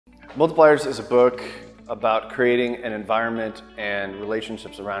Multipliers is a book about creating an environment and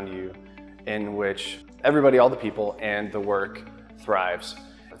relationships around you in which everybody, all the people, and the work thrives.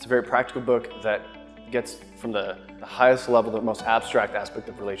 It's a very practical book that gets from the highest level, the most abstract aspect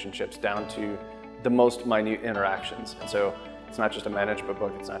of relationships down to the most minute interactions. And so it's not just a management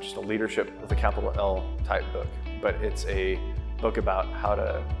book, it's not just a leadership with a capital L type book, but it's a book about how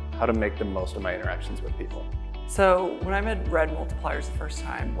to make the most of my interactions with people. So when I read Multipliers the first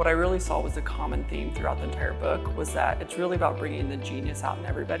time, what I really saw was a common theme throughout the entire book was that it's really about bringing the genius out in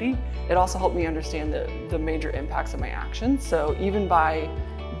everybody. It also helped me understand the major impacts of my actions. So even by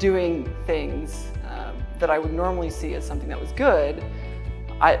doing things that I would normally see as something that was good,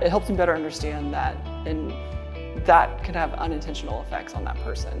 it helps me better understand that, and that can have unintentional effects on that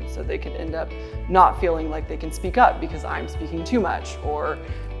person. So they could end up not feeling like they can speak up because I'm speaking too much, or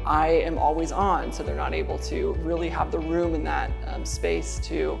I am always on, so they're not able to really have the room in that space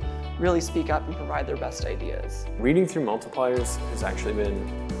to really speak up and provide their best ideas. Reading through Multipliers has actually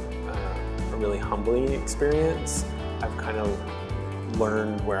been a really humbling experience. I've kind of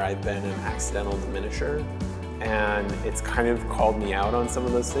learned where I've been an accidental diminisher, and it's kind of called me out on some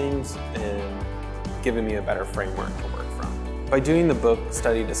of those things and given me a better framework to work from. By doing the book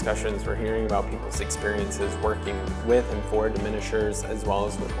study discussions, we're hearing about people's experiences working with and for diminishers as well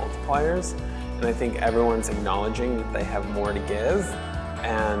as with multipliers, and I think everyone's acknowledging that they have more to give,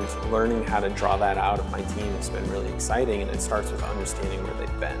 and learning how to draw that out of my team has been really exciting, and it starts with understanding where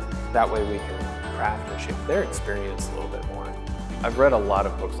they've been. That way we can craft and shape their experience a little bit more. I've read a lot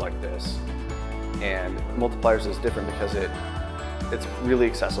of books like this, and Multipliers is different because it's really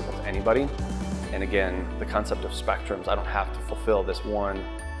accessible to anybody. And again, the concept of spectrums, I don't have to fulfill this one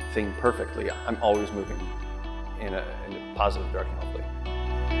thing perfectly. I'm always moving in a positive direction, hopefully.